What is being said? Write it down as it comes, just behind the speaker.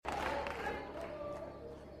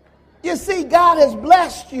You see, God has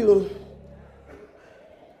blessed you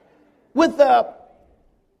with the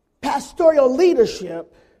pastoral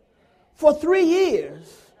leadership for 3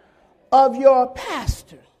 years of your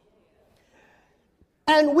pastor.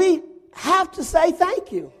 And we have to say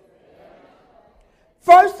thank you.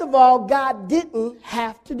 First of all, God didn't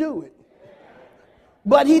have to do it,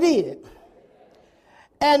 but he did.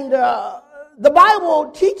 And the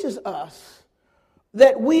Bible teaches us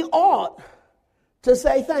that we ought to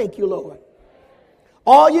say thank you, Lord.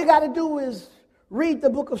 All you got to do is read the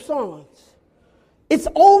book of Psalms. It's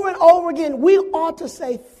over and over again. We ought to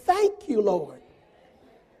say thank you, Lord.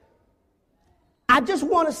 I just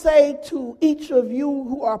want to say to each of you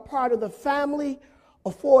who are part of the family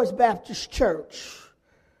of Forest Baptist Church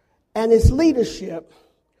and its leadership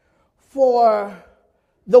for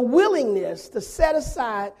the willingness to set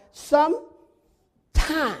aside some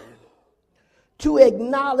time to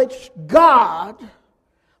acknowledge God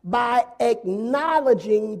by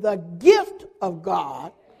acknowledging the gift of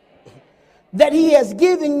God that he has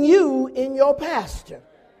given you in your pastor.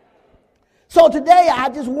 So today I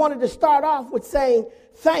just wanted to start off with saying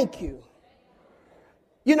thank you.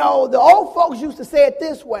 You know, the old folks used to say it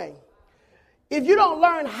this way. If you don't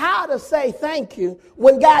learn how to say thank you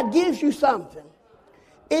when God gives you something,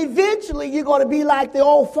 eventually you're going to be like the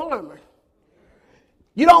old farmer.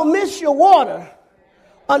 You don't miss your water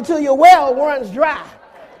until your well runs dry.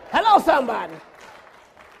 Hello, somebody.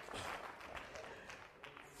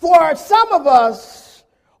 For some of us,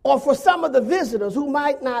 or for some of the visitors who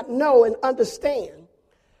might not know and understand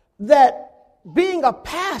that being a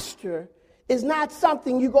pastor is not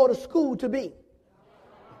something you go to school to be.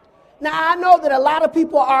 Now, I know that a lot of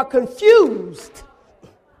people are confused,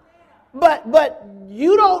 but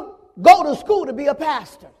you don't go to school to be a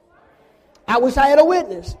pastor. I wish I had a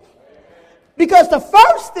witness. Because the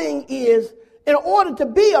first thing is, in order to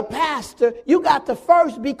be a pastor, you got to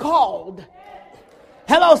first be called.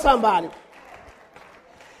 Hello, somebody.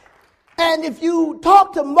 And if you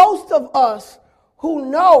talk to most of us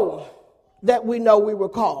who know that we know we were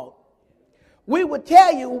called, we would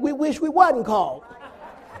tell you we wish we wasn't called.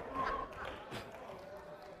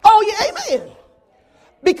 Oh, yeah, amen.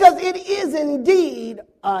 Because it is indeed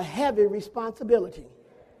a heavy responsibility.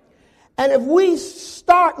 And if we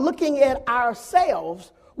start looking at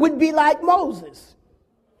ourselves, we'd be like Moses.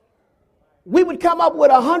 We would come up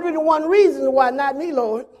with 101 reasons why not me,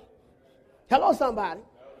 Lord. Hello, somebody.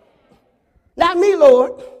 Not me,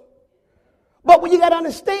 Lord. But what you got to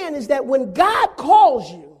understand is that when God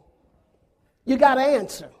calls you, you got to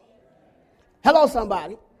answer. Hello,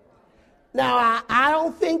 somebody. Now, I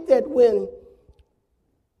don't think that when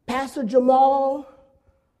Pastor Jamal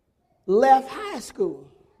left high school,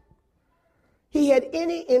 he had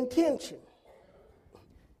any intention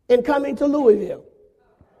in coming to Louisville.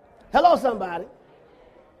 Hello, somebody.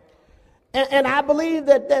 And I believe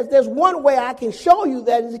that there's one way I can show you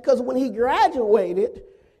that is because when he graduated,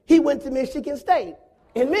 he went to Michigan State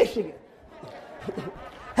in Michigan.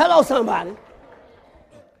 Hello, somebody.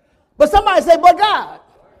 But somebody say, but God.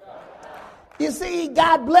 You see,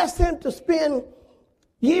 God blessed him to spend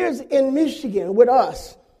years in Michigan with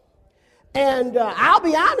us. And I'll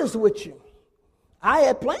be honest with you. I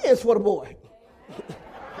had plans for the boy.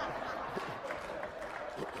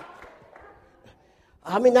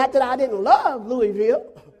 I mean, not that I didn't love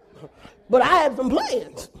Louisville, but I had some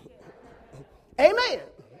plans. Amen.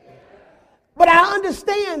 But I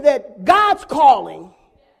understand that God's calling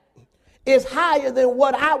is higher than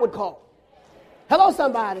what I would call. Hello,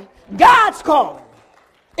 somebody. God's calling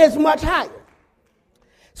is much higher.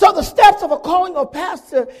 So the steps of a calling of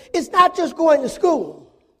pastor is not just going to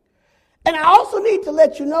school. And I also need to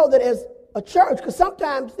let you know that as a church, because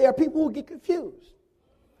sometimes there are people who get confused.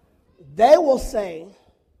 They will say,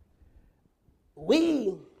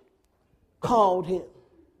 we called him.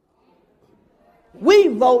 We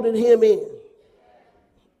voted him in.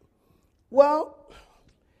 Well,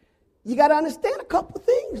 you got to understand a couple of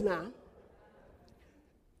things now.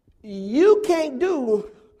 You can't do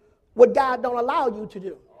what God don't allow you to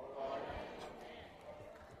do.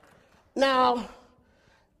 Now,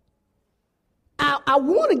 I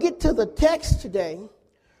want to get to the text today,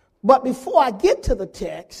 but before I get to the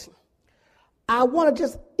text, I want to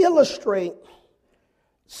just illustrate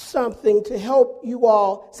something to help you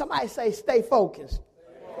all. Somebody say, stay focused.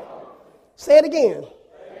 Say it again.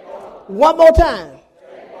 One more time.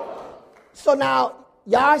 So now,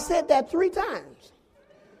 y'all said that 3 times.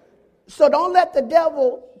 So don't let the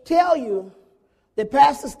devil tell you that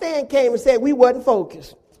Pastor Stan came and said we wasn't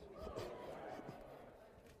focused.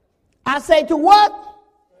 I say to what?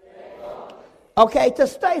 Okay, to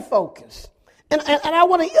stay focused. And I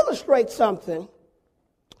want to illustrate something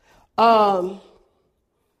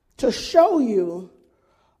to show you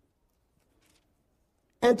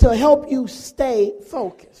and to help you stay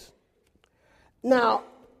focused. Now,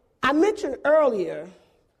 I mentioned earlier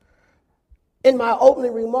in my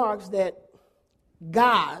opening remarks that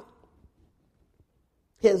God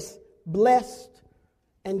has blessed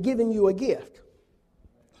and given you a gift.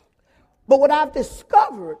 But what I've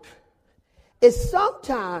discovered is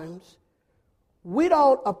sometimes we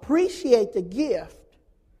don't appreciate the gift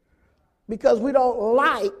because we don't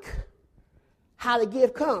like how the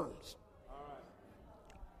gift comes.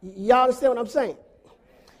 Y'all understand what I'm saying?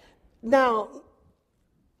 Now,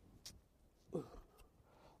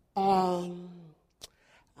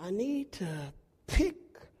 I need to pick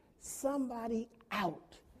somebody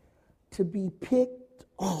out to be picked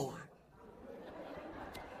on.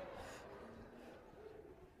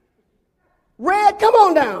 Red, come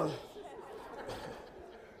on down.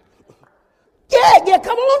 Yeah,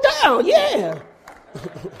 come on down, yeah.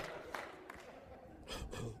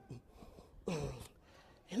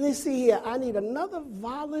 And let's see here, I need another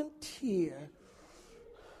volunteer.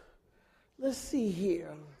 Let's see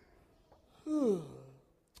here.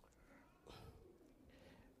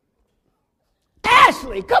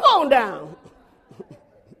 Ashley, come on down.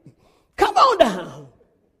 Come on down.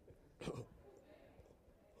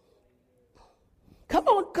 Come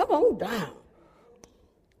on down.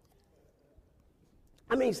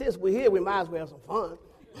 I mean, since we're here, we might as well have some fun.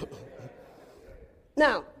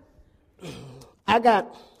 Now, I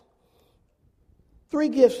got 3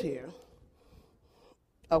 gifts here.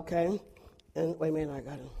 Okay. And wait a minute, I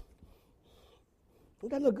got it. Does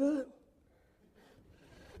that look good?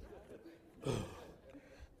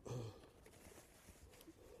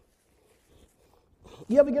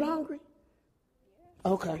 You ever get hungry?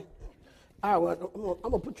 Okay. All right, well, I'm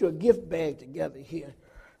going to put you a gift bag together here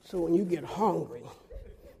so when you get hungry.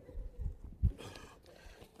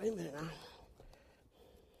 Wait a minute now.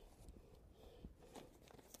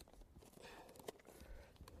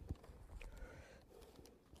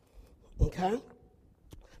 Okay.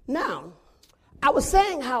 Now, I was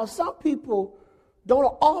saying how some people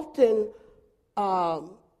don't often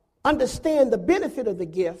understand the benefit of the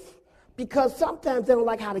gift because sometimes they don't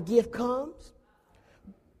like how the gift comes.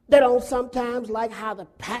 They don't sometimes like how the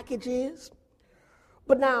package is.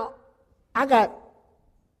 But now, I got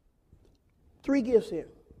 3 gifts here.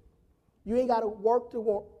 You ain't got to work to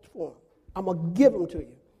work for them. I'm going to give them to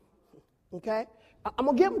you. Okay? I'm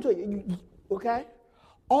going to give them to you. Okay?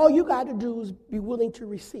 All you got to do is be willing to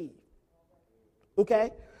receive.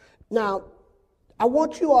 Okay? Now, I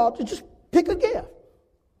want you all to just pick a gift.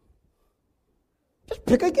 Just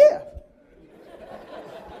pick a gift.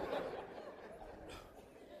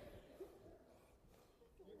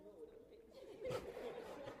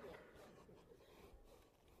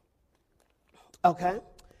 Okay?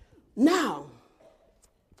 Now,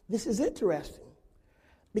 this is interesting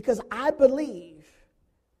because I believe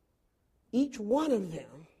each one of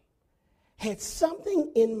them had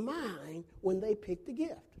something in mind when they picked the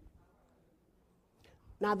gift.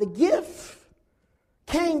 Now, the gift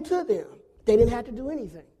came to them. They didn't have to do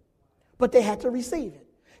anything, but they had to receive it.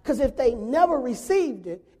 Because if they never received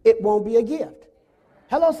it, it won't be a gift.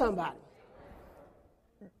 Hello, somebody.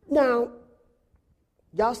 Now,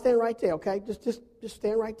 y'all stand right there, okay? Just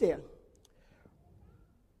stand right there.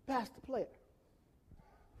 Pass the player.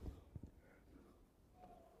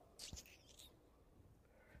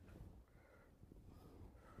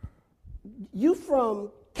 You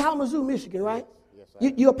from Kalamazoo, Michigan, right? Yes, I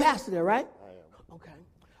am. You're a pastor there, right? I am. Okay.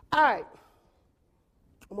 All right.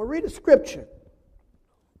 I'm going to read a scripture.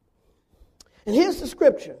 And here's the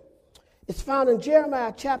scripture. It's found in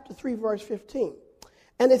Jeremiah chapter 3, verse 15.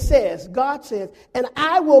 And it says, God says, and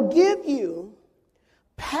I will give you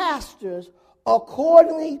pastors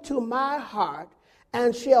accordingly to my heart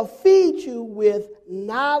and shall feed you with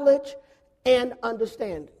knowledge and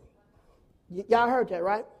understanding. Y'all heard that,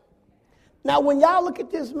 right? Now, when y'all look at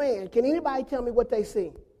this man, can anybody tell me what they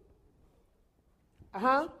see?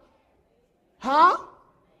 Huh?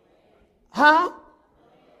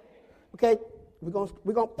 Okay, we're gonna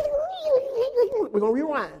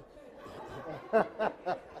rewind.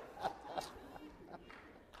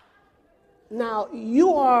 Now,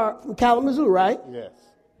 you are from Kalamazoo, right? Yes.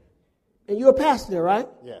 And you're a pastor there, right?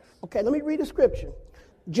 Yes. Okay, let me read the scripture.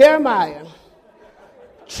 Jeremiah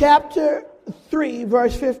chapter 3,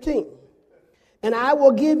 verse 15. And I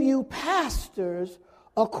will give you pastors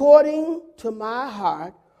according to my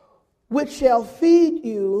heart, which shall feed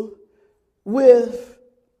you with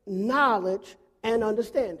knowledge and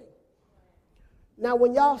understanding. Now,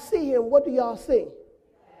 when y'all see him, what do y'all see?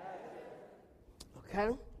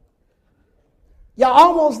 Okay. Y'all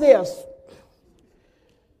almost there.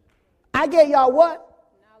 I gave y'all what?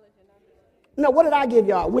 No, what did I give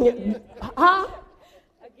y'all? When you, huh?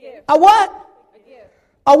 A gift. A what? A gift.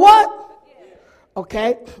 A what? A gift.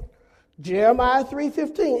 Okay. Jeremiah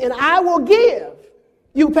 3:15. And I will give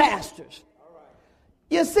you pastors.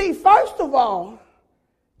 You see, first of all,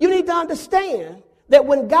 you need to understand that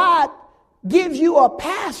when God gives you a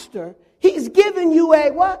pastor, he's giving you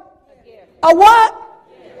a what? A gift. A what?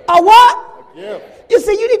 A what? A gift. You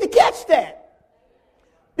see, you need to catch that.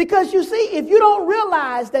 Because you see, if you don't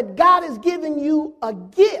realize that God is giving you a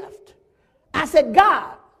gift, I said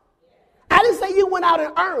God. I didn't say you went out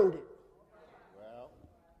and earned it.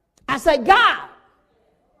 I said God.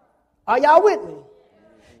 Are y'all with me?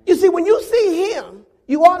 You see, when you see him,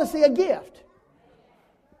 you ought to see a gift.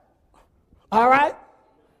 All right?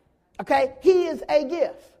 Okay? He is a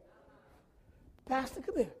gift. Pastor,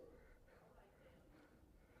 come here.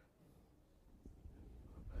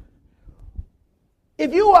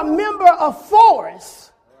 If you are a member of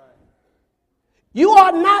Forest, you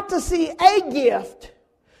ought not to see a gift.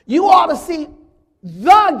 You ought to see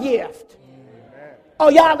the gift. Oh,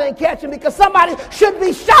 y'all ain't catching me because somebody should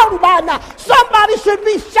be shouting by now. Somebody should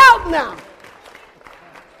be shouting now.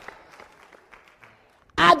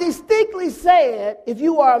 I distinctly said if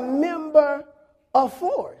you are a member of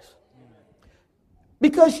Forest.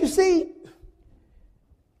 Because you see,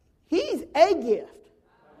 he's a gift.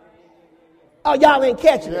 Oh, y'all ain't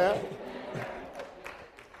catching it.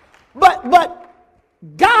 But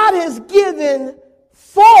God has given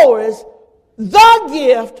Forest the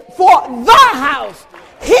gift for the house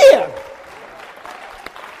here.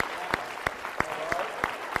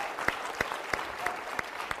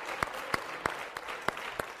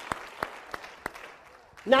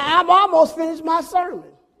 Now, I'm almost finished my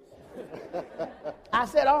sermon. I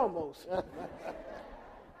said almost.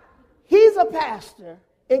 He's a pastor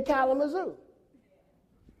in Kalamazoo.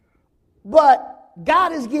 But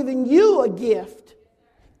God is giving you a gift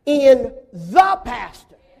in the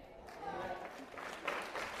pastor.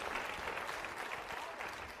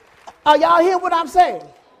 Are y'all hear what I'm saying?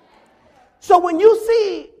 So when you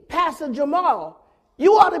see Pastor Jamal,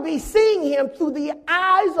 you ought to be seeing him through the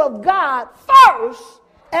eyes of God first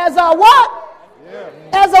as a what? Yeah.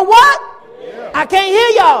 As a what? Yeah. I can't hear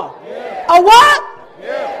y'all. Yeah. A what?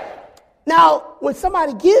 Yeah. Now, when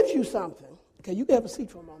somebody gives you something, okay, you can have a seat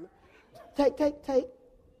for a moment. Take,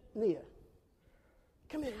 Nia.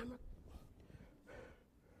 Come here, Amber.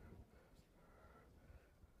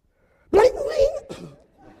 Bling, bling.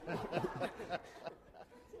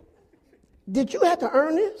 Did you have to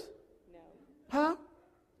earn this? No. Huh?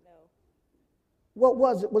 No. What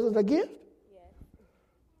was it? Was it a gift? Yes.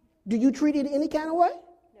 Do you treat it any kind of way?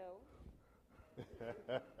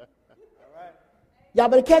 No. Y'all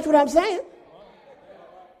better catch what I'm saying.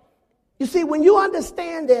 You see, when you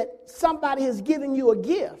understand that somebody has given you a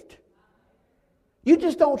gift, you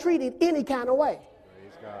just don't treat it any kind of way.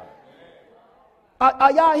 Praise God.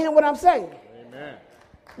 Are y'all hearing what I'm saying? Amen.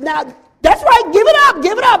 Now, that's right. Give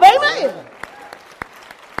it up. Amen.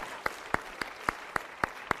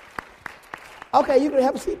 Okay, you can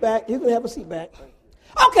have a seat back.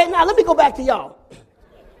 Okay, now let me go back to y'all.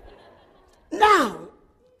 Now,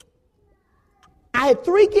 I had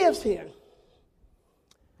 3 gifts here.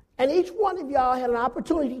 And each one of y'all had an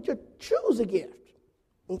opportunity to choose a gift.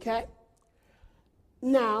 Okay?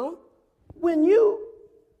 Now,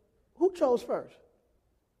 who chose first?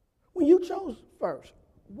 When you chose first,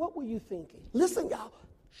 what were you thinking? Listen, y'all.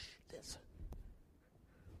 Shh, listen.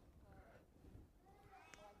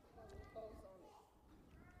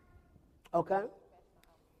 Okay?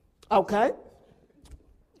 Okay.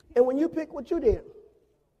 And when you pick what you did?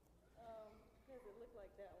 Because it looked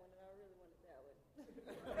like that one, and I really wanted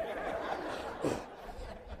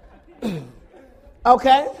that one.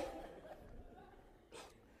 Okay.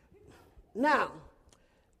 Now,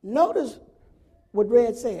 notice what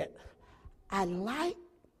Red said. I like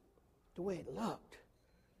the way it looked.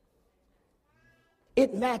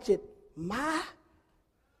 It matched my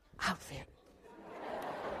outfit.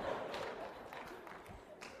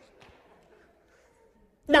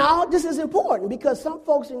 Now, this is important because some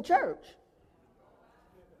folks in church,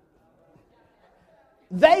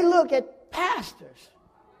 they look at pastors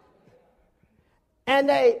and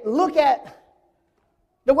they look at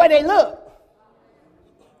the way they look.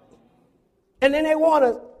 And then they want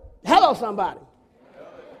to hello somebody.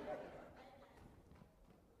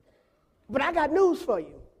 But I got news for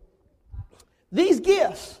you. These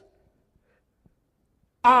gifts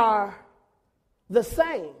are the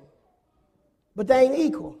same but they ain't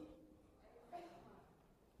equal.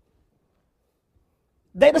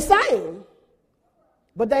 They're the same,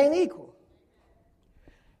 but they ain't equal.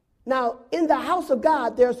 Now, in the house of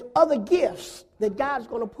God, there's other gifts that God's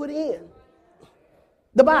going to put in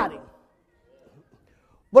the body.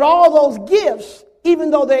 But all those gifts,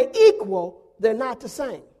 even though they're equal, they're not the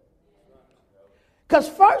same. Because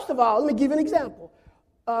first of all, let me give you an example.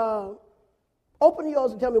 Open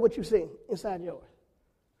yours and tell me what you see inside yours.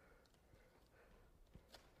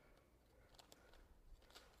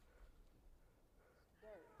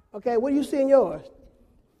 Okay, what do you see in yours?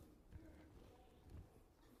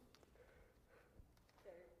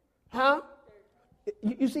 Huh?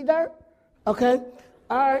 You see dirt? Okay.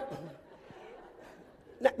 All right.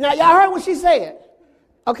 Now, y'all heard what she said.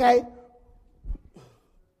 Okay.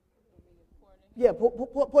 Yeah,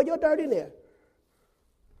 pour your dirt in there.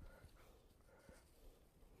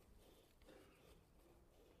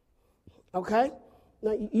 Okay.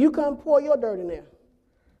 Now, you come pour your dirt in there.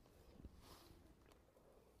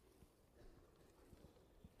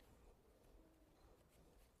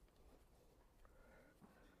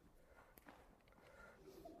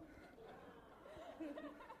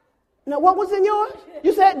 Now, what was in yours?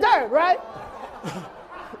 You said dirt, right?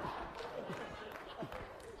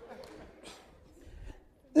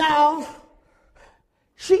 Now,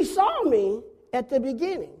 she saw me at the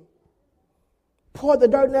beginning pour the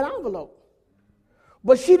dirt in that envelope,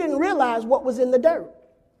 but she didn't realize what was in the dirt.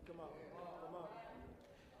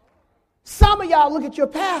 Some of y'all look at your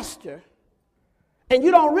pastor and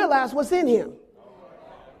you don't realize what's in him.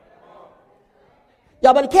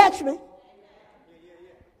 Y'all better catch me.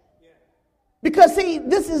 Because, see,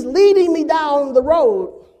 this is leading me down the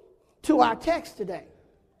road to our text today.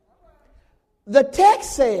 The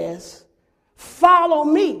text says, follow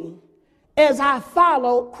me as I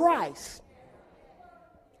follow Christ.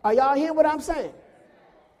 Are y'all hearing what I'm saying?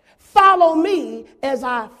 Follow me as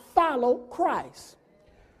I follow Christ.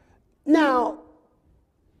 Now,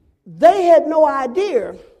 they had no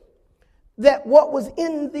idea that what was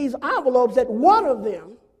in these envelopes, that one of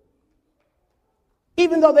them,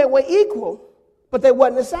 even though they were equal, but they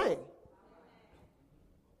wasn't the same.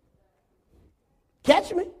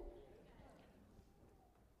 Catch me?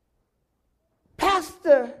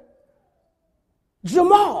 Pastor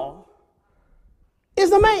Jamal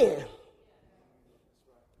is a man,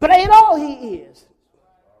 but ain't all he is.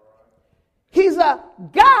 He's a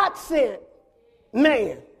God-sent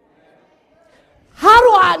man. How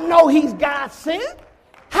do I know he's God-sent?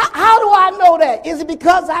 How do I know that? Is it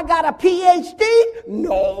because I got a PhD?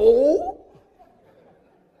 No.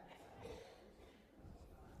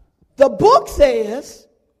 The book says,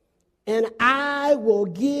 and I will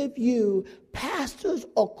give you pastors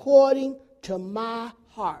according to my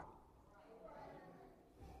heart.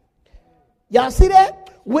 Y'all see that?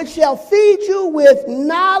 Which shall feed you with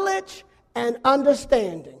knowledge and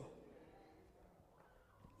understanding.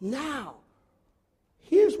 Now,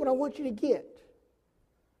 here's what I want you to get.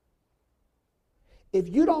 If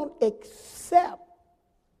you don't accept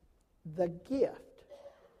the gift,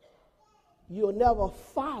 you'll never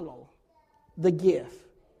follow the gift.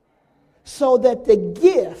 So that the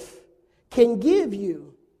gift can give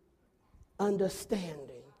you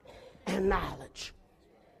understanding and knowledge.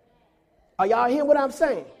 Are y'all hearing what I'm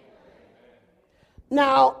saying?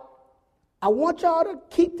 Now, I want y'all to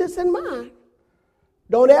keep this in mind.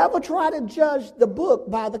 Don't ever try to judge the book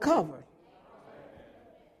by the cover.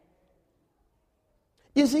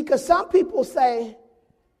 You see, because some people say,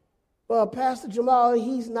 well, Pastor Jamal,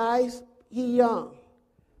 he's nice, he's young.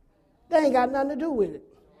 They ain't got nothing to do with it.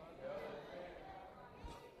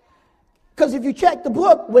 Because if you check the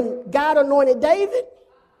book, when God anointed David,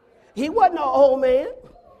 he wasn't no old man.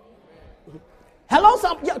 Hello,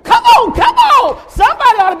 come on.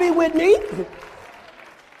 Somebody ought to be with me.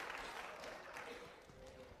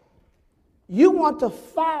 You want to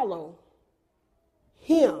follow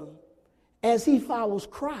him as he follows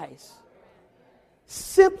Christ,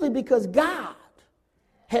 simply because God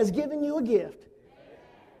has given you a gift.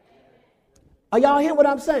 Are y'all hearing what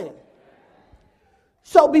I'm saying?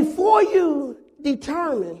 So before you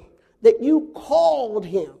determine that you called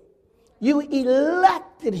him, you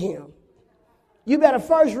elected him, you better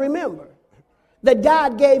first remember that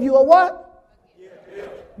God gave you a what?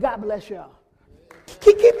 God bless y'all.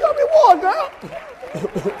 Keep your reward, girl.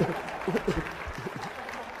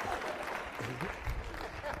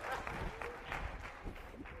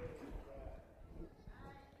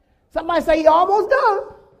 Somebody say, you're almost done.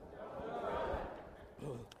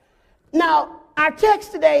 Now, our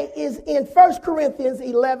text today is in 1 Corinthians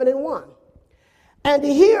 11:1. And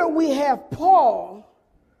here we have Paul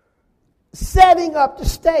setting up the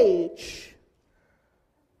stage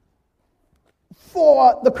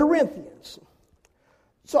for the Corinthians.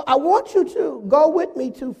 So I want you to go with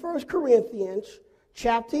me to 1 Corinthians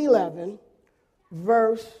chapter 11,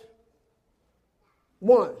 verse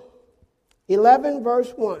 1. 11,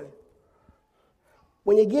 verse 1.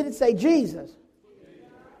 When you get it, say Jesus.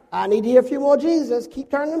 I need to hear a few more Jesus.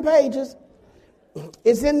 Keep turning them pages.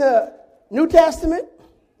 It's in the New Testament.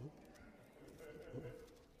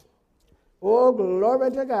 Oh,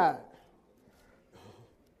 glory to God.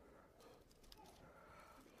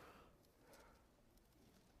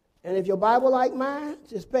 And if your Bible like mine,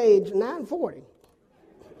 it's page 940.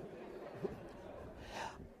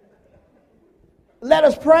 Let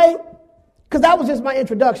us pray, because that was just my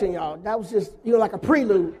introduction, y'all. That was just, like a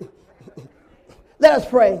prelude. Let us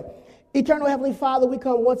pray. Eternal Heavenly Father, we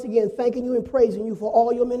come once again thanking you and praising you for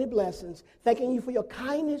all your many blessings, thanking you for your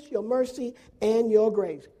kindness, your mercy, and your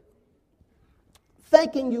grace.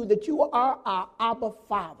 Thanking you that you are our Abba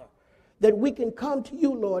Father, that we can come to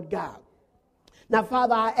you, Lord God. Now,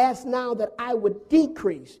 Father, I ask now that I would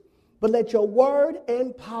decrease, but let your word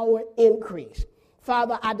and power increase.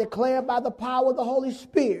 Father, I declare by the power of the Holy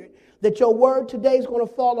Spirit that your word today is going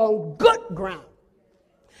to fall on good ground.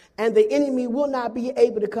 And the enemy will not be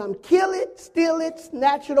able to come kill it, steal it,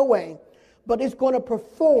 snatch it away. But it's going to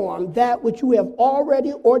perform that which you have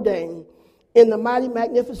already ordained. In the mighty,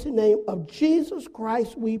 magnificent name of Jesus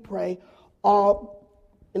Christ, we pray. All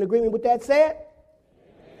in agreement with that said?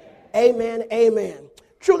 Amen, amen.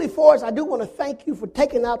 Truly, Forrest, I do want to thank you for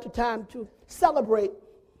taking out the time to celebrate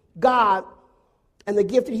God and the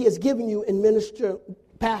gift that he has given you in Minister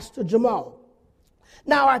Pastor Jamal.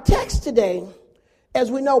 Now, our text today,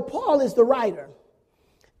 as we know, Paul is the writer.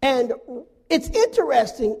 And it's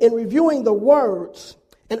interesting in reviewing the words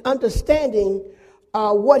and understanding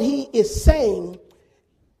what he is saying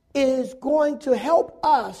is going to help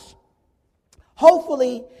us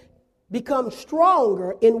hopefully become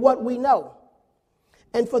stronger in what we know.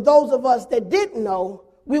 And for those of us that didn't know,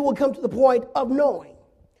 we will come to the point of knowing.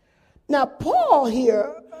 Now, Paul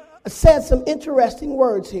here said some interesting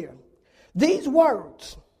words here. These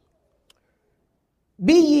words,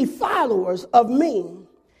 be ye followers of me,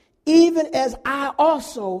 even as I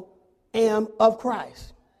also am of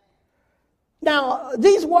Christ. Now,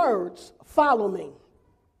 these words, follow me,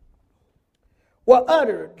 were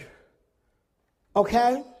uttered,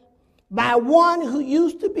 okay, by one who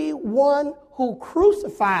used to be one who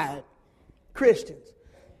crucified Christians.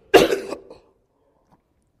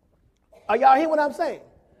 Are y'all hearing what I'm saying?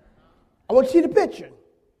 I want you to see the picture.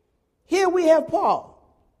 Here we have Paul,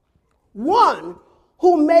 one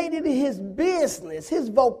who made it his business, his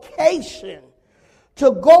vocation,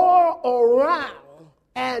 to go around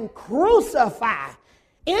and crucify,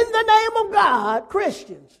 in the name of God,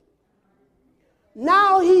 Christians.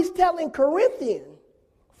 Now he's telling Corinthians,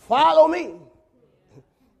 follow me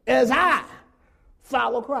as I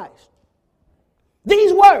follow Christ.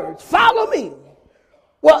 These words, follow me,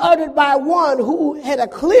 were uttered by one who had a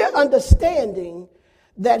clear understanding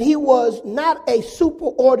that he was not a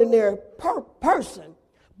superordinary person,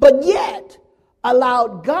 but yet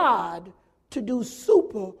allowed God to do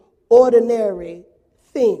superordinary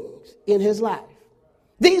things in his life.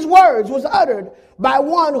 These words was uttered by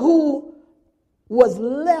one who was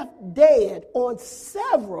left dead on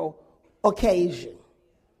several occasions.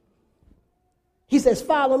 He says,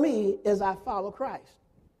 follow me as I follow Christ.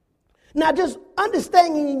 Now, just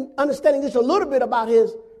understanding just a little bit about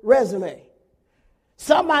his resume.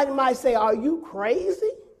 Somebody might say, are you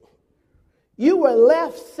crazy? You were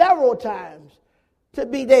left several times to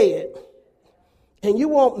be dead. And you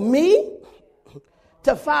want me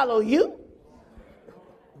to follow you?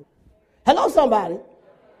 Hello, somebody.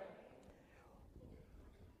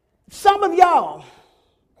 Some of y'all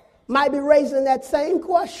might be raising that same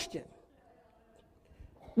question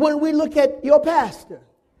when we look at your pastor.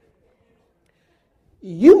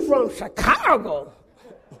 You from Chicago.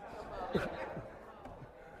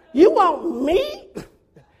 You want me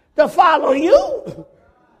to follow you?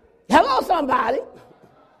 Hello, somebody.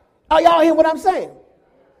 Are y'all hear what I'm saying?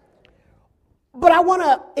 But I want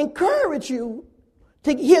to encourage you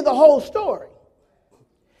to hear the whole story.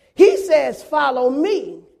 He says, follow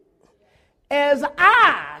me as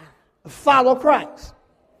I follow Christ.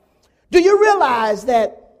 Do you realize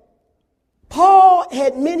that Paul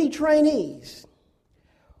had many trainees?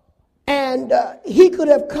 And he could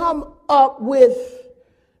have come up with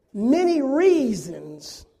many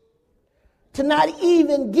reasons to not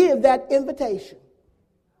even give that invitation.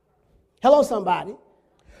 Hello, somebody.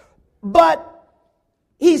 But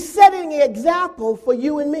he's setting an example for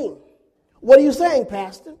you and me. What are you saying,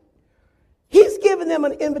 Pastor? He's giving them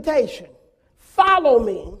an invitation. Follow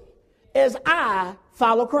me as I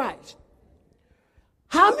follow Christ.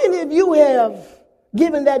 How many of you have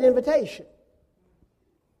given that invitation?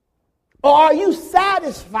 Or are you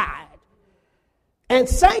satisfied and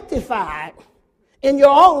sanctified in your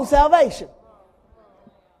own salvation?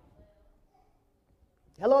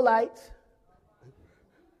 Hello, lights.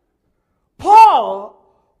 Paul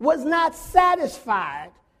was not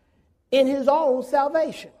satisfied in his own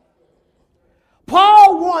salvation.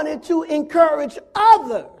 Paul wanted to encourage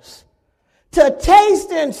others to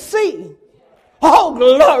taste and see, oh,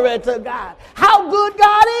 glory to God, how good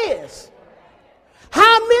God is.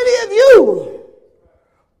 How many of you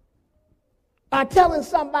are telling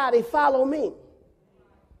somebody, follow me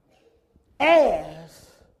as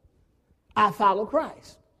I follow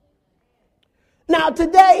Christ? Now,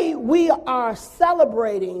 today we are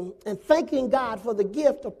celebrating and thanking God for the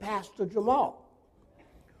gift of Pastor Jamal.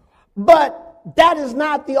 But that is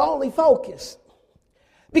not the only focus.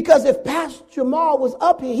 Because if Pastor Jamal was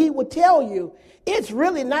up here, he would tell you it's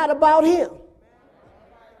really not about him.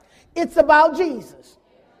 It's about Jesus.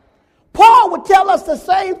 Paul would tell us the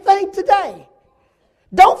same thing today.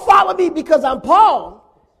 Don't follow me because I'm Paul.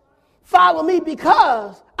 Follow me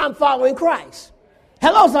because I'm following Christ.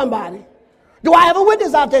 Hello, somebody. Do I have a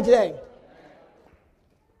witness out there today?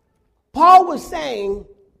 Paul was saying,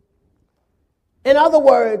 in other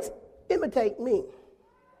words, imitate me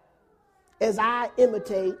as I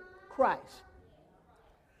imitate Christ.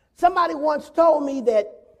 Somebody once told me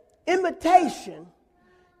that imitation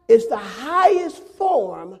is the highest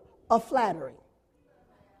form of flattery.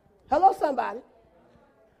 Hello, somebody.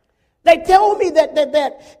 They told me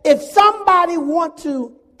that if somebody wants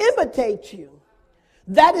to imitate you,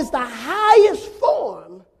 that is the highest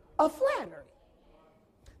form of flattery.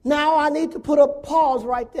 Now I need to put a pause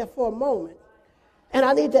right there for a moment. And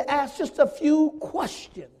I need to ask just a few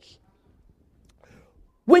questions.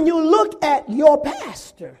 When you look at your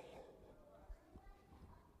pastor,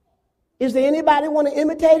 is there anybody want to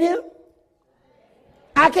imitate him?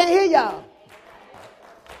 I can't hear y'all.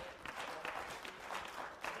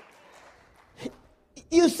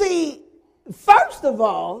 You see, first of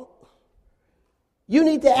all, you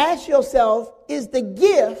need to ask yourself, is the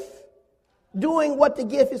gift doing what the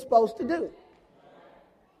gift is supposed to do?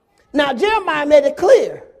 Now, Jeremiah made it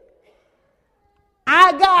clear.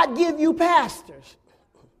 I, God, give you pastors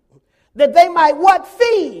that they might what?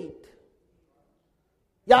 Feed.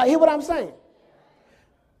 Y'all hear what I'm saying?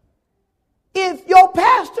 If your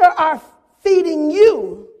pastor are feeding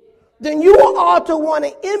you, then you ought to want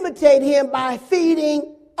to imitate him by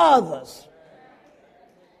feeding others.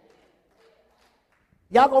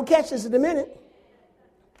 Y'all gonna catch this in a minute.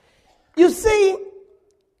 You see,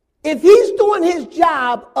 if he's doing his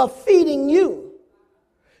job of feeding you,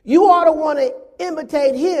 you ought to want to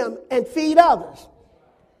imitate him and feed others.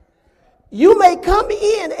 You may come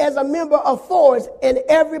in as a member of Forest and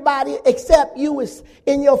everybody except you is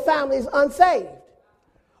in your family is unsaved.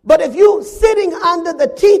 But if you're sitting under the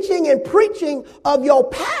teaching and preaching of your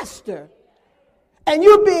pastor and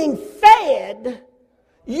you're being fed,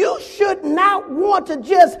 you should not want to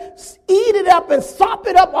just eat it up and sop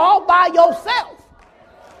it up all by yourself.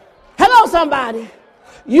 Hello, somebody.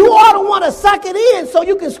 You ought to want to suck it in so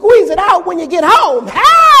you can squeeze it out when you get home.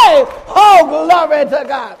 Hey! Oh, glory to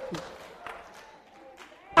God.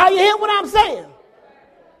 Are you hearing what I'm saying?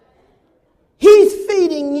 He's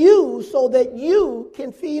feeding you so that you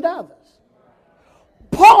can feed others.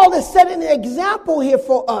 Paul is setting an example here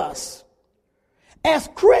for us. As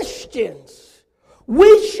Christians,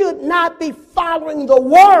 we should not be following the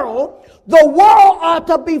world. The world ought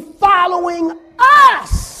to be following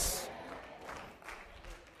us.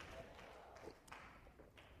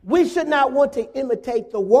 We should not want to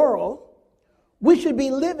imitate the world. We should be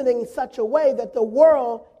living in such a way that the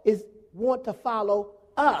world want to follow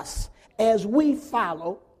us as we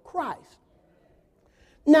follow Christ.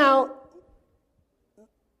 Now,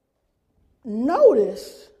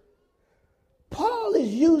 notice Paul is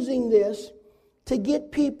using this to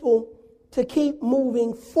get people to keep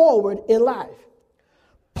moving forward in life.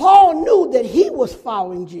 Paul knew that he was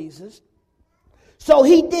following Jesus, so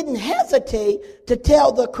he didn't hesitate to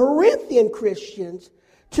tell the Corinthian Christians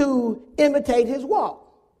to imitate his walk.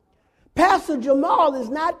 Pastor Jamal is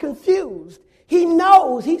not confused. He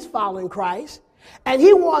knows he's following Christ, and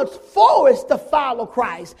he wants Forrest to follow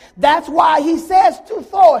Christ. That's why he says to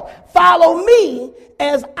Forrest, follow me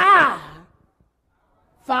as I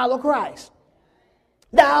follow Christ.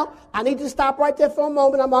 Now, I need to stop right there for a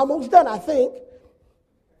moment. I'm almost done, I think.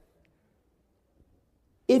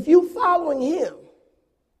 If you following him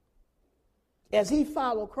as he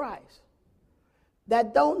followed Christ,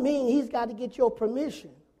 that don't mean he's got to get your permission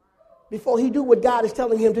before he do what God is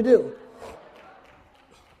telling him to do.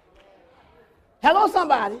 Hello,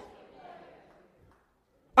 somebody.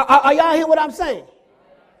 Are y'all hearing what I'm saying?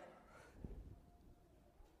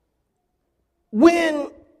 When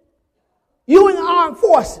you in the armed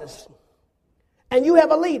forces and you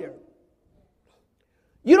have a leader,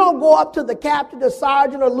 you don't go up to the captain, the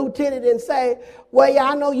sergeant, or lieutenant and say, well, yeah,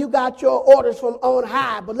 I know you got your orders from on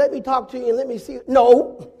high, but let me talk to you and let me see.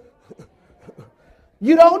 No.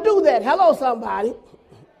 You don't do that. Hello, somebody.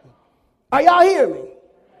 Are y'all hearing me?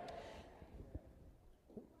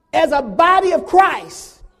 As a body of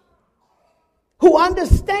Christ who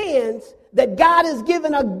understands that God has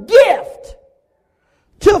given a gift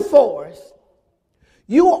to force,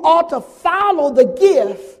 you ought to follow the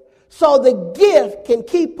gift so the gift can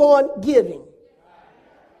keep on giving.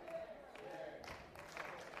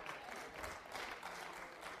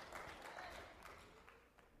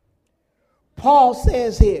 Paul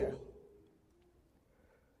says here,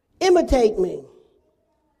 imitate me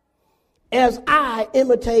as I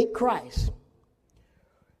imitate Christ.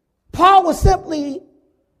 Paul was simply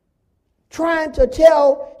trying to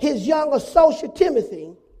tell his young associate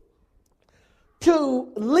Timothy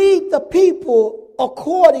to lead the people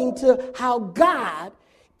according to how God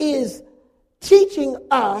is teaching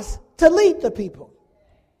us to lead the people.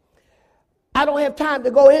 I don't have time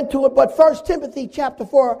to go into it, but 1 Timothy chapter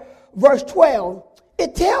 4, verse 12,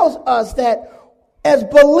 it tells us that as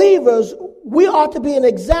believers, we ought to be an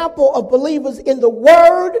example of believers in the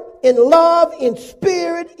word, in love, in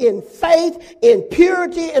spirit, in faith, in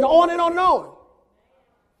purity, and on and on and on.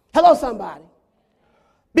 Hello, somebody.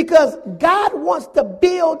 Because God wants to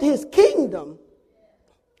build his kingdom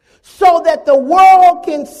so that the world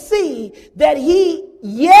can see that he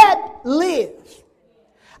yet lives.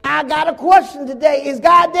 I got a question today. Is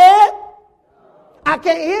God dead? I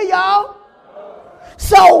can't hear y'all.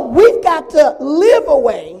 So we've got to live a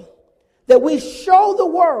way that we show the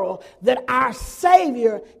world that our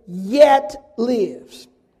Savior yet lives.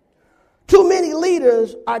 Too many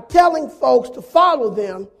leaders are telling folks to follow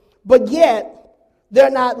them, but yet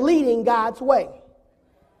they're not leading God's way.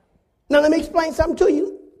 Now let me explain something to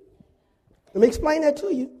you. Let me explain that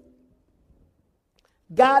to you.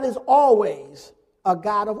 God is always a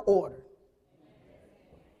God of order.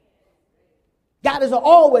 God is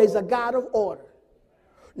always a God of order.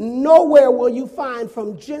 Nowhere will you find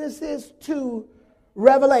from Genesis to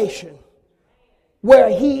Revelation where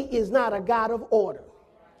he is not a God of order.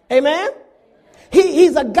 Amen?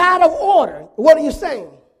 He's a God of order. What are you saying?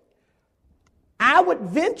 I would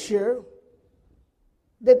venture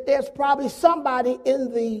that there's probably somebody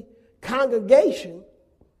in the congregation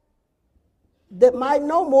that might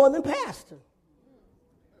know more than pastor.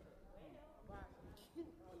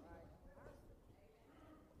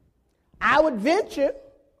 I would venture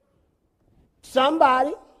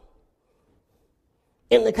somebody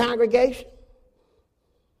in the congregation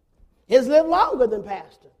has lived longer than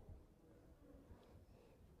pastor.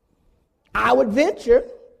 I would venture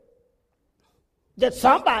that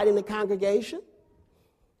somebody in the congregation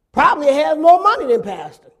probably has more money than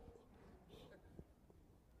pastor.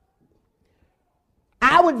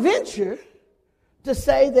 I would venture to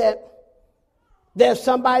say that there's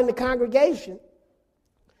somebody in the congregation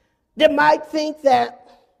that might think that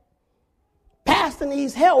pastor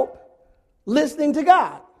needs help listening to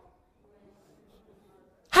God.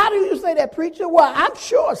 How do you say that, preacher? Well, I'm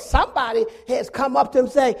sure somebody has come up to him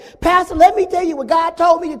and say, Pastor, let me tell you what God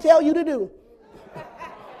told me to tell you to do.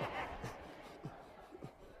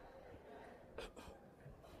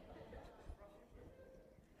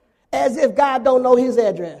 As if God don't know his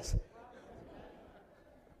address.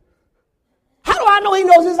 How do I know he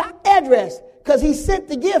knows his address? Because he sent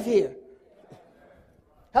the gift here.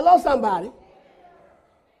 Hello, somebody.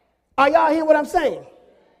 Are y'all hearing what I'm saying?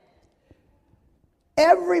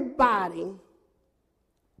 Everybody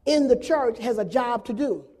in the church has a job to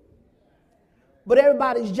do. But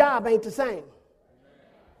everybody's job ain't the same.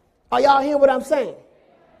 Are y'all hearing what I'm saying?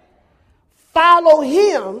 Follow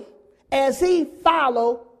him as he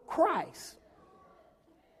followed Christ.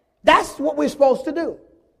 That's what we're supposed to do.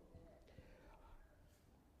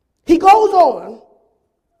 He goes on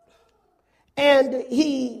and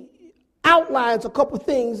he outlines a couple of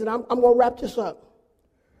things, and I'm going to wrap this up.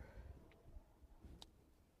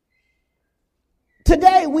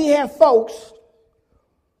 Today we have folks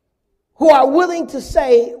who are willing to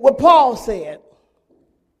say what Paul said,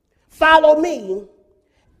 follow me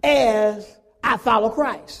as I follow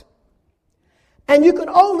Christ. And you can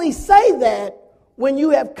only say that when you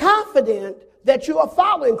have confidence that you are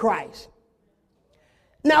following Christ.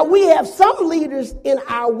 Now, we have some leaders in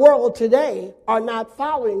our world today are not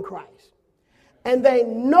following Christ. And they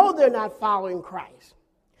know they're not following Christ.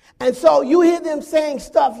 And so you hear them saying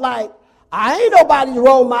stuff like, I ain't nobody's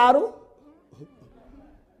role model.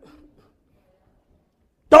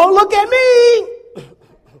 Don't look at me.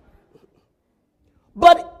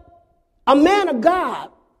 But a man of God,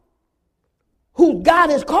 who God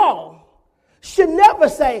has called, should never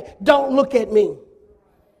say, don't look at me.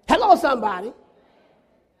 Hello, somebody.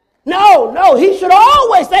 No, he should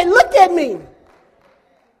always say, look at me.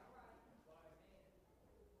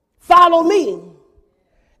 Follow me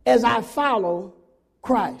as I follow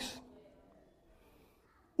Christ.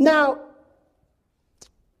 Now,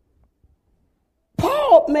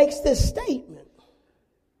 Paul makes this statement.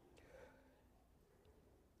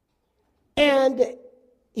 And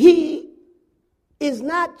he is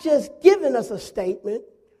not just giving us a statement,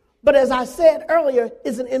 but as I said earlier,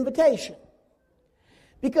 is an invitation.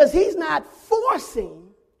 Because he's not forcing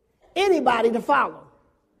anybody to follow.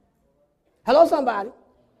 Hello, somebody.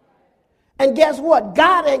 And guess what?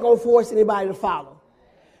 God ain't going to force anybody to follow.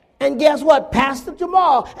 And guess what? Pastor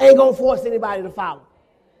Jamal ain't going to force anybody to follow.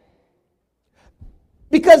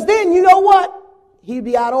 Because then, you know what? He'd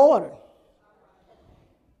be out of order.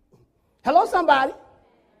 Hello, somebody.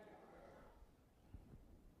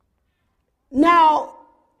 Now,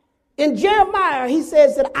 in Jeremiah, he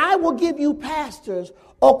says that I will give you pastors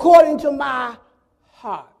according to my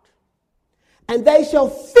heart. And they shall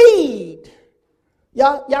feed.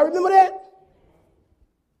 Y'all remember that?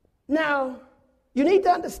 Now, you need to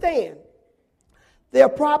understand, there are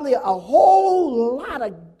probably a whole lot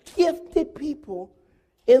of gifted people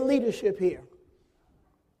in leadership here.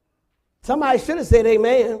 Somebody should have said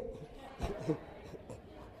amen.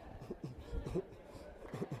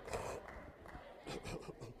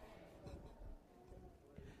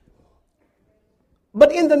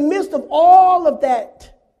 But in the midst of all of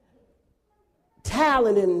that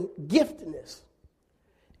talent and giftedness,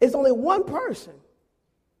 it's only one person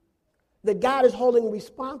that God is holding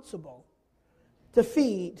responsible to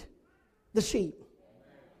feed the sheep.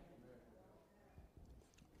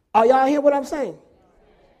 Are y'all hear what I'm saying?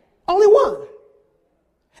 Only one.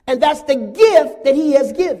 And that's the gift that he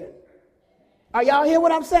has given. Are y'all hear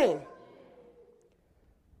what I'm saying?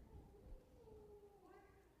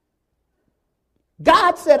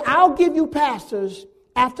 God said, I'll give you pastors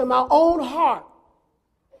after my own heart,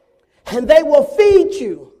 and they will feed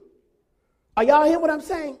you. Are y'all hear what I'm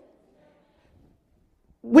saying?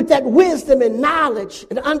 With that wisdom and knowledge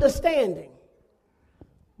and understanding.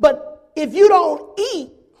 But if you don't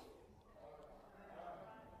eat,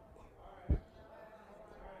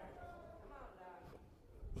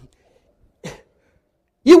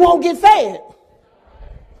 you won't get fed.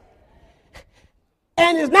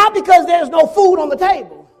 And it's not because there's no food on the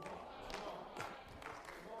table.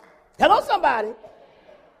 Hello, somebody.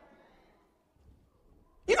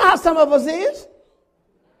 You know how some of us is.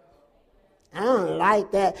 I don't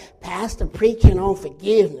like that pastor preaching on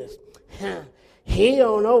forgiveness. He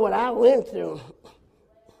don't know what I went through.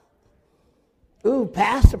 Ooh,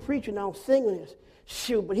 pastor preaching on singleness.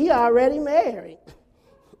 Shoot, but he already married.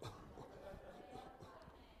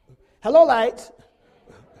 Hello, lights.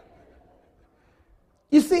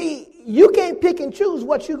 You see, you can't pick and choose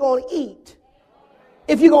what you're going to eat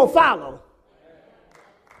if you're going to follow.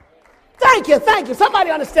 Thank you. Somebody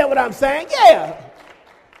understand what I'm saying? Yeah.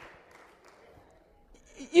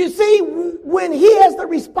 You see, when he has the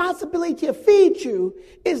responsibility to feed you,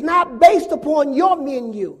 it's not based upon your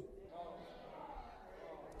menu.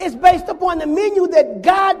 It's based upon the menu that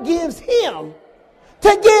God gives him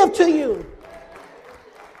to give to you.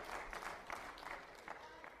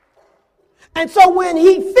 And so when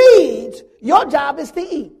he feeds, your job is to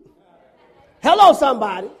eat. Hello,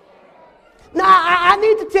 somebody. Now, I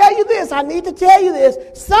need to tell you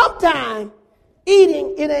this. Sometimes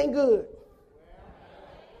eating, it ain't good.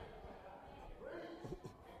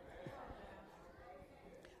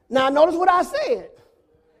 Now, notice what I said.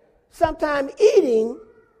 Sometimes eating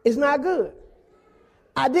is not good.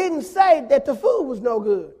 I didn't say that the food was no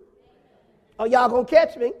good. Oh, y'all gonna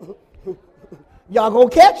catch me? Y'all gonna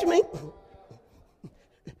catch me?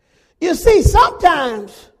 You see,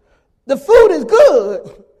 sometimes the food is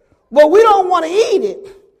good, but we don't want to eat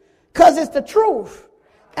it because it's the truth.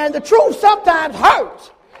 And the truth sometimes hurts.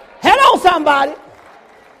 Hello, somebody.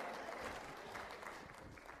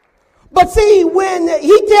 But see, when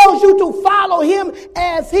he tells you to follow him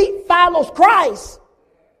as he follows Christ,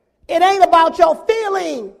 it ain't about your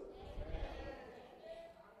feeling.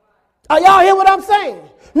 Are y'all hear what I'm saying?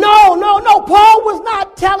 No. Paul was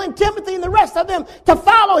not telling Timothy and the rest of them to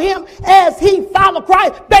follow him as he followed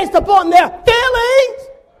Christ based upon their feelings.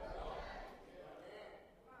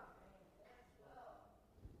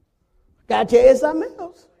 Got to tell you something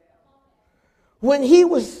else. When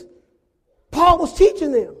Paul was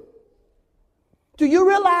teaching them, do you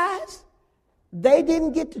realize they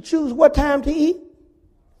didn't get to choose what time to eat?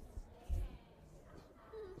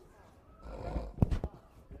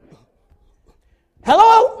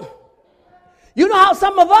 Hello? You know how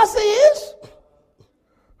some of us is?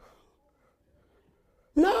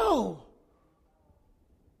 No.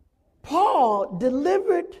 Paul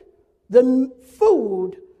delivered the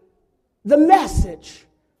food, the message,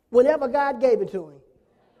 whenever God gave it to him.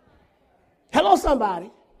 Hello,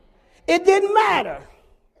 somebody. It didn't matter.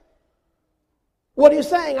 What are you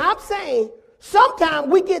saying? I'm saying sometimes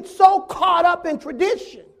we get so caught up in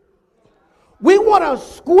tradition. We want to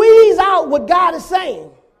squeeze out what God is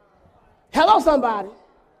saying. Hello, somebody.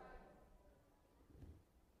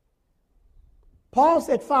 Paul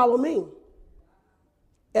said, follow me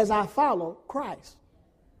as I follow Christ.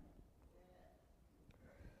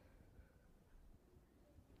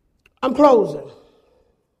 I'm closing.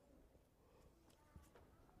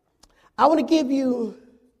 I want to give you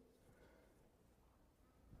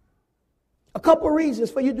a couple of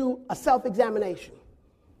reasons for you to do a self-examination.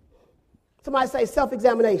 Somebody say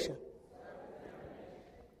self-examination.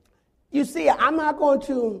 You see, I'm not going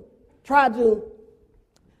to try to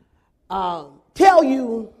tell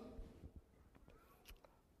you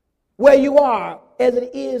where you are as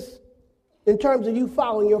it is in terms of you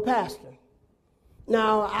following your pastor.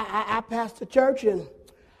 Now, I pastor church, and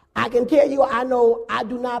I can tell you, I know I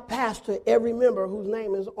do not pastor every member whose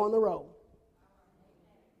name is on the roll.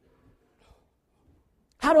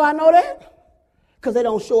 How do I know that? Because they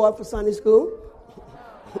don't show up for Sunday school.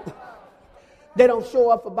 They don't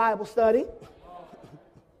show up for Bible study.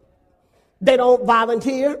 They don't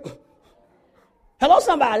volunteer. Hello,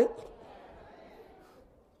 somebody.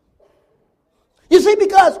 You see,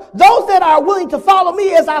 because those that are willing to follow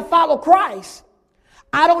me as I follow Christ,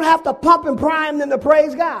 I don't have to pump and prime them to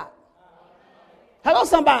praise God. Hello,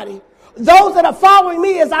 somebody. Those that are following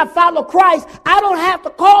me as I follow Christ, I don't have to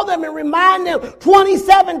call them and remind them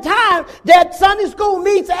 27 times that Sunday school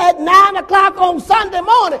meets at 9 o'clock on Sunday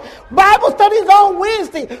morning. Bible studies on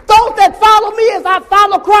Wednesday. Those that follow me as I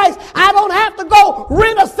follow Christ, I don't have to go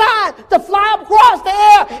rent a sign to fly across the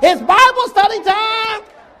air. It's Bible study time.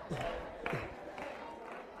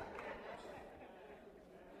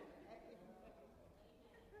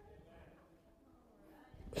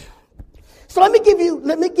 So let me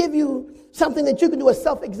give you something that you can do a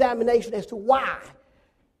self-examination as to why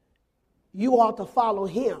you ought to follow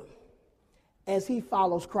him as he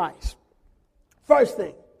follows Christ. First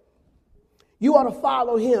thing, you ought to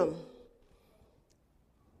follow him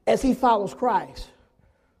as he follows Christ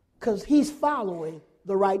because he's following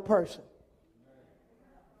the right person.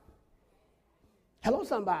 Hello,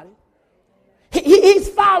 somebody. He's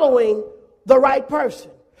following the right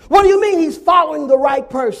person. What do you mean he's following the right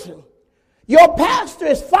person? Your pastor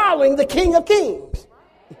is following the King of Kings,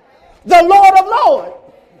 the Lord of Lords,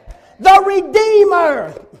 the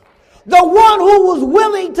Redeemer, the one who was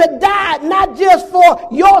willing to die not just for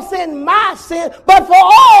your sin, my sin, but for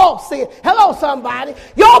all sin. Hello, somebody.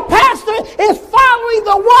 Your pastor is following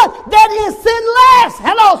the one that is sinless.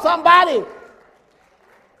 Hello, somebody.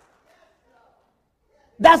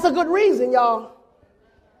 That's a good reason, y'all,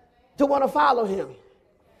 to want to follow him,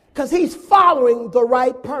 because he's following the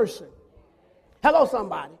right person. Hello,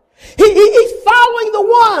 somebody. He's following the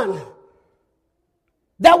one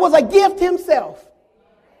that was a gift himself.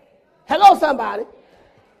 Hello, somebody.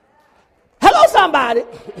 Hello, somebody.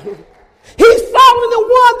 He's following the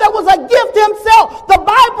one that was a gift himself. The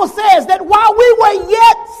Bible says that while we were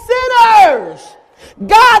yet sinners,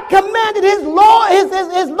 God commanded his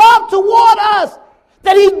love toward us,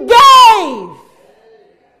 that he gave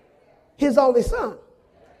his only son.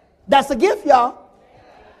 That's a gift, y'all.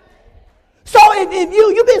 So if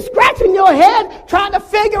you've been scratching your head trying to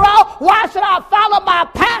figure out why should I follow my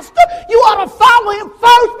pastor, you ought to follow him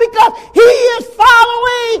first because he is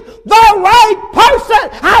following the right person.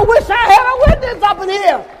 I wish I had a witness up in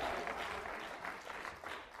here.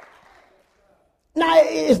 Now,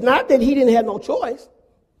 it's not that he didn't have no choice.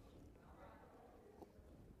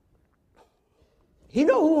 He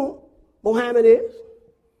know who Muhammad is.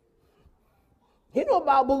 He know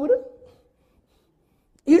about Buddha.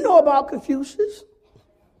 You know about Confucius.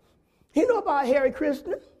 He know about Hare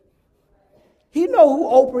Krishna. He know who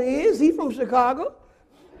Oprah is. He from Chicago.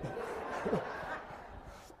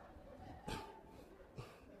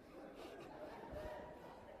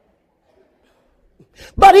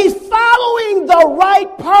 But he's following the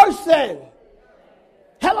right person.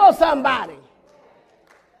 Hello, somebody.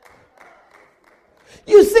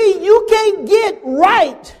 You see, you can't get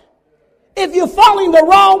right if you're following the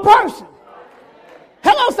wrong person.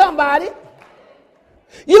 Hello, somebody.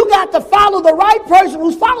 You got to follow the right person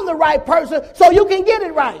who's following the right person so you can get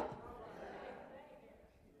it right.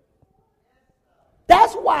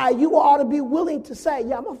 That's why you ought to be willing to say,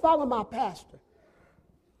 yeah, I'm going to follow my pastor.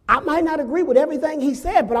 I might not agree with everything he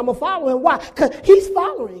said, but I'm going to follow him. Why? Because he's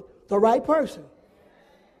following the right person.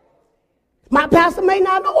 My pastor may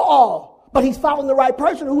not know all, but he's following the right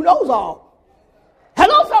person who knows all.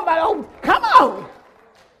 Hello, somebody. Oh, come on.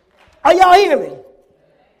 Are y'all hearing me?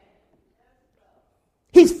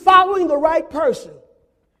 He's following the right person.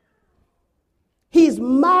 He's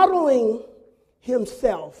modeling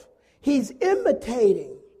himself. He's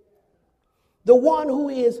imitating the one who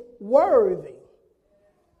is worthy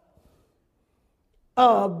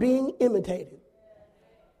of being imitated.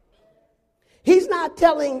 He's not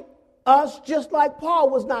telling us, just like Paul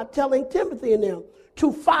was not telling Timothy and them,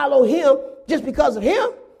 to follow him just because of him.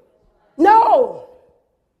 No.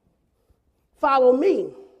 Follow me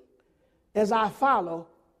as I follow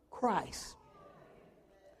Christ.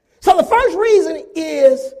 So the first reason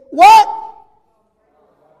is what?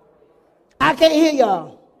 I can't hear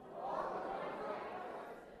y'all.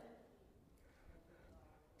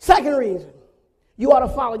 Second reason, you ought to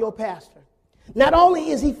follow your pastor. Not only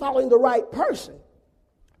is he following the right person,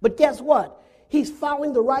 but guess what? He's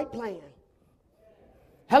following the right plan.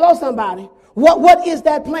 Hello, somebody. What is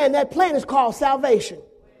that plan? That plan is called salvation.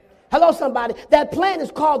 Hello, somebody. That plan is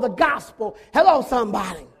called the gospel. Hello,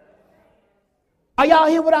 somebody. Are y'all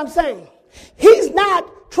hear what I'm saying? He's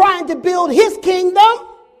not trying to build his kingdom.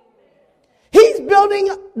 He's building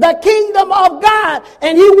the kingdom of God,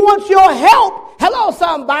 and he wants your help. Hello,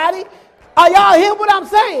 somebody. Are y'all hear what I'm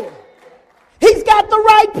saying? He's got the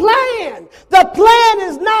right plan. The plan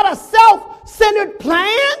is not a self-centered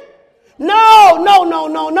plan. No.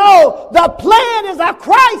 The plan is a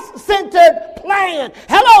Christ-centered plan.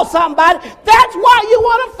 Hello, somebody. That's why you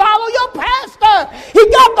want to follow your pastor. He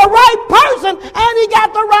got the right person and he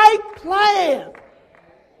got the right plan.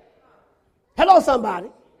 Hello, somebody.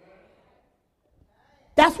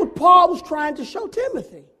 That's what Paul was trying to show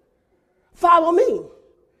Timothy. Follow me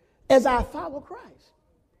as I follow Christ.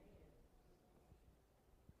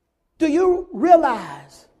 Do you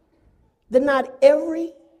realize that not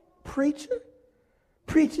every preacher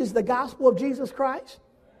preaches the gospel of Jesus Christ?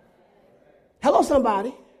 Hello,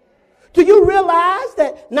 somebody. Do you realize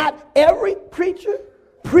that not every preacher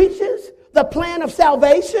preaches the plan of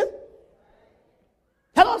salvation?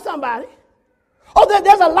 Hello, somebody. Oh,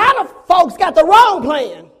 there's a lot of folks got the wrong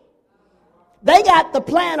plan. They got the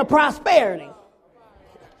plan of prosperity.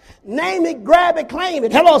 Name it, grab it, claim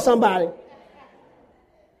it. Hello, somebody.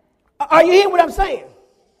 Are you hearing what I'm saying?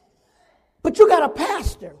 But you got a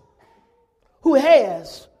pastor who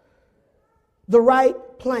has the right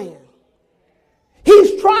plan.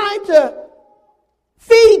 He's trying to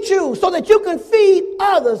feed you so that you can feed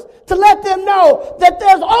others, to let them know that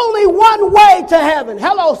there's only one way to heaven.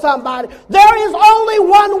 Hello, somebody. There is only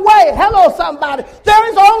one way. Hello, somebody. There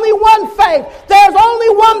is only one faith. There's only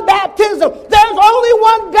one baptism. There's only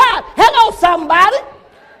one God. Hello, somebody.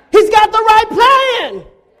 He's got the right plan.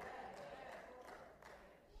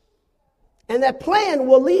 And that plan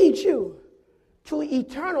will lead you to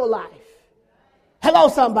eternal life. Hello,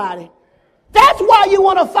 somebody. That's why you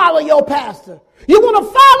want to follow your pastor. You want to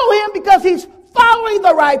follow him because he's following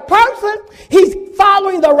the right person. He's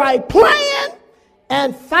following the right plan.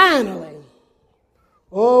 And finally,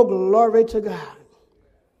 oh, glory to God,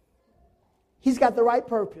 he's got the right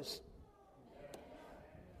purpose.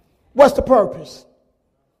 What's the purpose?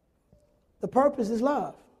 The purpose is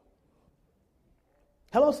love.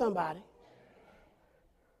 Hello, somebody.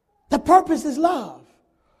 The purpose is love.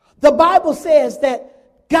 The Bible says that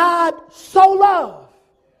God so loved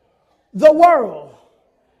the world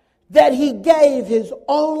that he gave his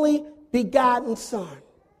only begotten Son,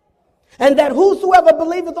 and that whosoever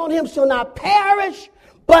believeth on him shall not perish,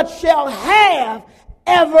 but shall have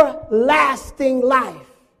everlasting life.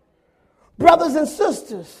 Brothers and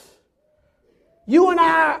sisters, you and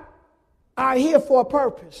I are here for a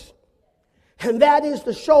purpose, and that is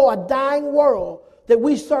to show a dying world that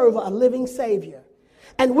we serve a living Savior.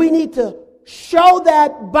 And we need to show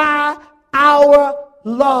that by our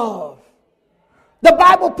love. The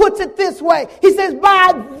Bible puts it this way. He says,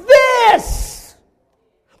 by this,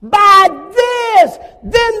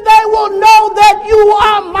 then they will know that you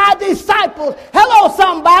are my disciples. Hello,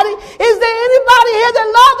 somebody. Is there anybody here that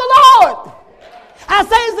loves the Lord? I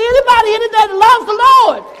say, is there anybody here that loves the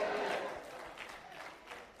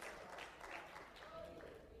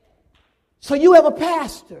have a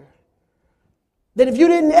pastor that if you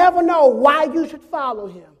didn't ever know why you should follow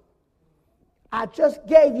him, I just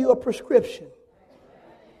gave you a prescription.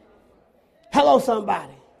 Hello,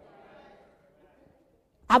 somebody.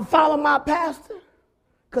 I'm following my pastor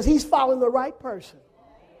because he's following the right person.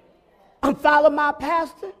 I'm following my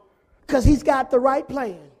pastor because he's got the right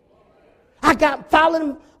plan. I got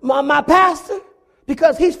following my pastor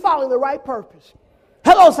because he's following the right purpose.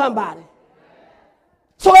 Hello, somebody.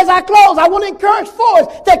 So as I close, I want to encourage forwards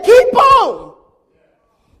to keep on.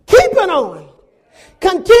 Keeping on.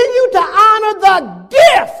 Continue to honor the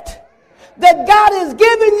gift that God has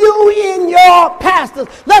given you in your pastors.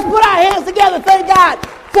 Let's put our hands together. Thank God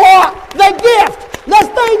for the gift.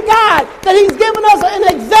 Let's thank God that he's given us an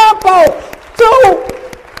example through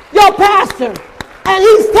your pastor. And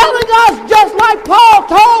he's telling us, just like Paul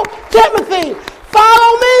told Timothy,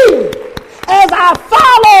 follow me as I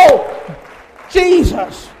follow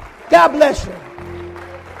Jesus. God bless you.